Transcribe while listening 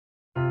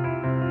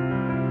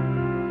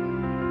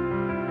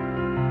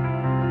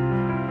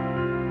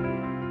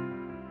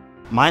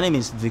My name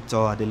is Victor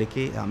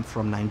Adeleke. I'm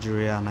from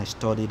Nigeria and I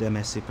studied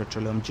MSc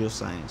Petroleum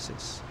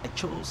Geosciences. I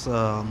chose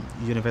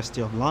University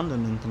of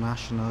London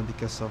International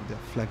because of the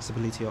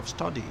flexibility of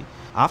study.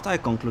 After I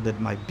concluded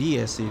my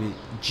BSc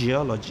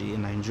Geology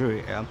in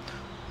Nigeria,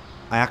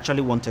 I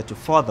actually wanted to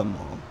further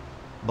more.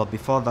 But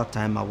before that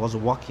time, I was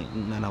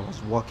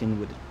working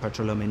with the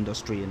petroleum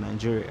industry in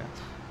Nigeria.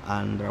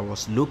 And I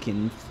was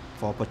looking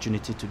for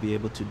opportunity to be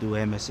able to do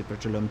MSc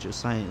Petroleum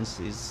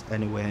Geosciences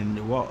anywhere in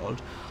the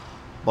world.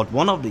 But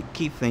one of the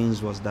key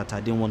things was that I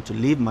didn't want to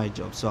leave my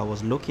job, so I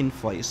was looking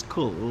for a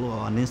school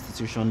or an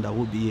institution that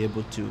would be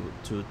able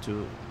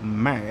to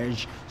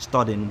merge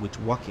studying with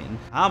working.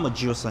 I'm a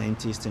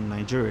geoscientist in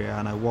Nigeria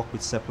and I work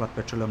with Seplat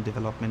Petroleum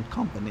Development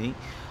Company.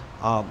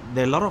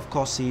 There are a lot of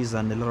courses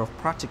and a lot of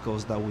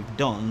practicals that we've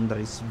done that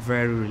is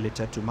very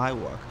related to my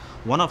work.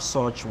 One of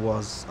such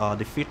was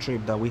the field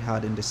trip that we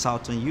had in the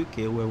southern UK,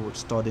 where we were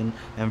studying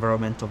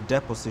environment of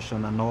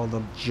deposition and all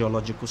the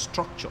geological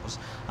structures.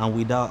 And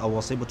with that, I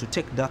was able to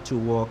take that to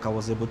work. I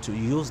was able to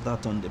use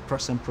that on the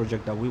present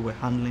project that we were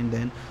handling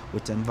then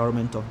with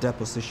environment of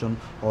deposition,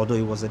 although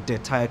it was a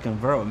data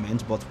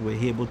environment, but we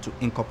were able to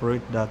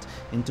incorporate that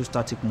into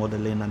static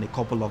modeling and a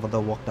couple of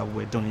other work that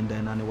we were doing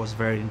then, and it was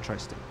very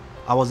interesting.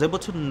 I was able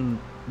to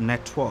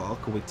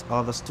network with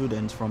other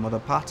students from other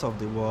parts of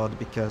the world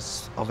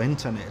because of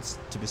internet,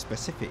 to be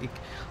specific.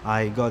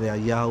 I got their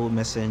Yahoo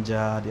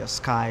Messenger, their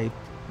Skype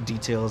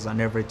details and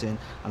everything,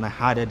 and I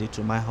added it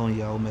to my own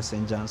Yahoo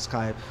Messenger and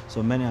Skype.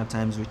 So many a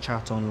times we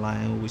chat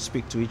online, we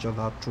speak to each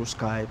other through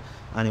Skype,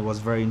 and it was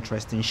very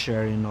interesting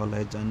sharing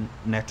knowledge and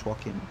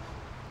networking.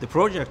 The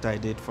project I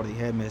did for the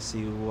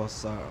MSc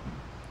was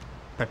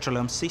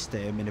petroleum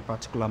system in a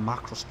particular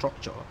macro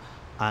structure.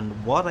 And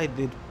what I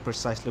did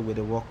precisely with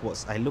the work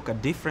was I look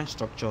at different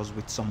structures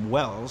with some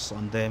wells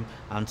on them,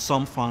 and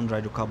some found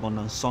hydrocarbon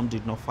and some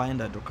did not find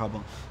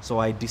hydrocarbon. So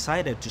I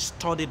decided to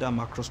study that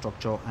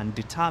macrostructure and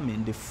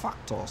determine the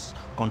factors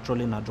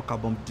controlling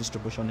hydrocarbon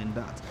distribution in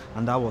that.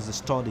 And that was a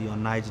study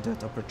on Niger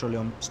Delta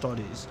petroleum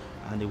studies,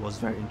 and it was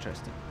very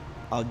interesting.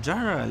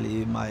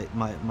 Generally,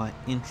 my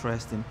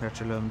interest in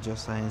petroleum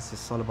geoscience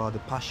is all about the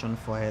passion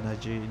for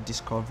energy,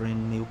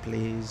 discovering new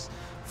plays,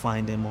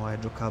 finding more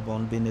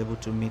hydrocarbon, being able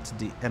to meet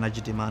the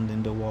energy demand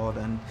in the world,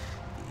 and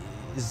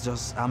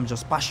I'm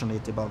just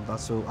passionate about that.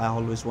 So I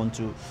always want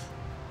to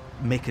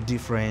make a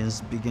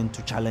difference, begin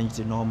to challenge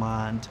the norm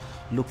and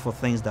look for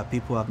things that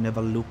people have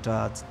never looked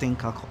at,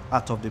 think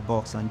out of the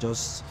box, and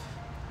just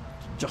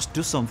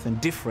do something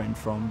different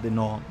from the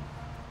norm.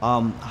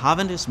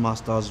 Having this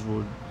master's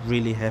would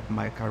really help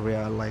my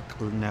career. Like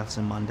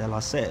Nelson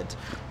Mandela said,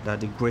 that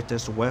the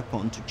greatest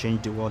weapon to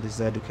change the world is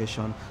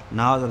education.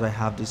 Now that I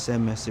have this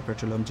MSc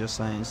Petroleum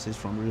Geosciences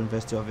from the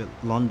University of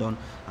London,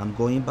 I'm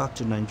going back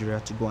to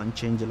Nigeria to go and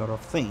change a lot of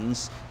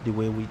things, the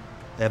way we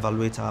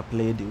evaluate our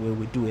play, the way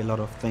we do a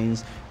lot of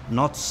things,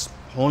 not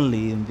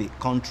only in the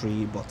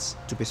country, but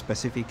to be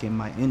specific in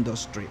my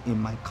industry, in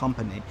my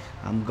company.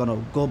 I'm gonna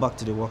go back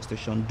to the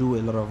workstation, do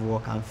a lot of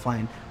work, and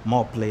find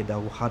more play that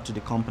will add to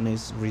the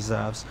company's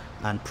reserves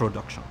and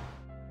production.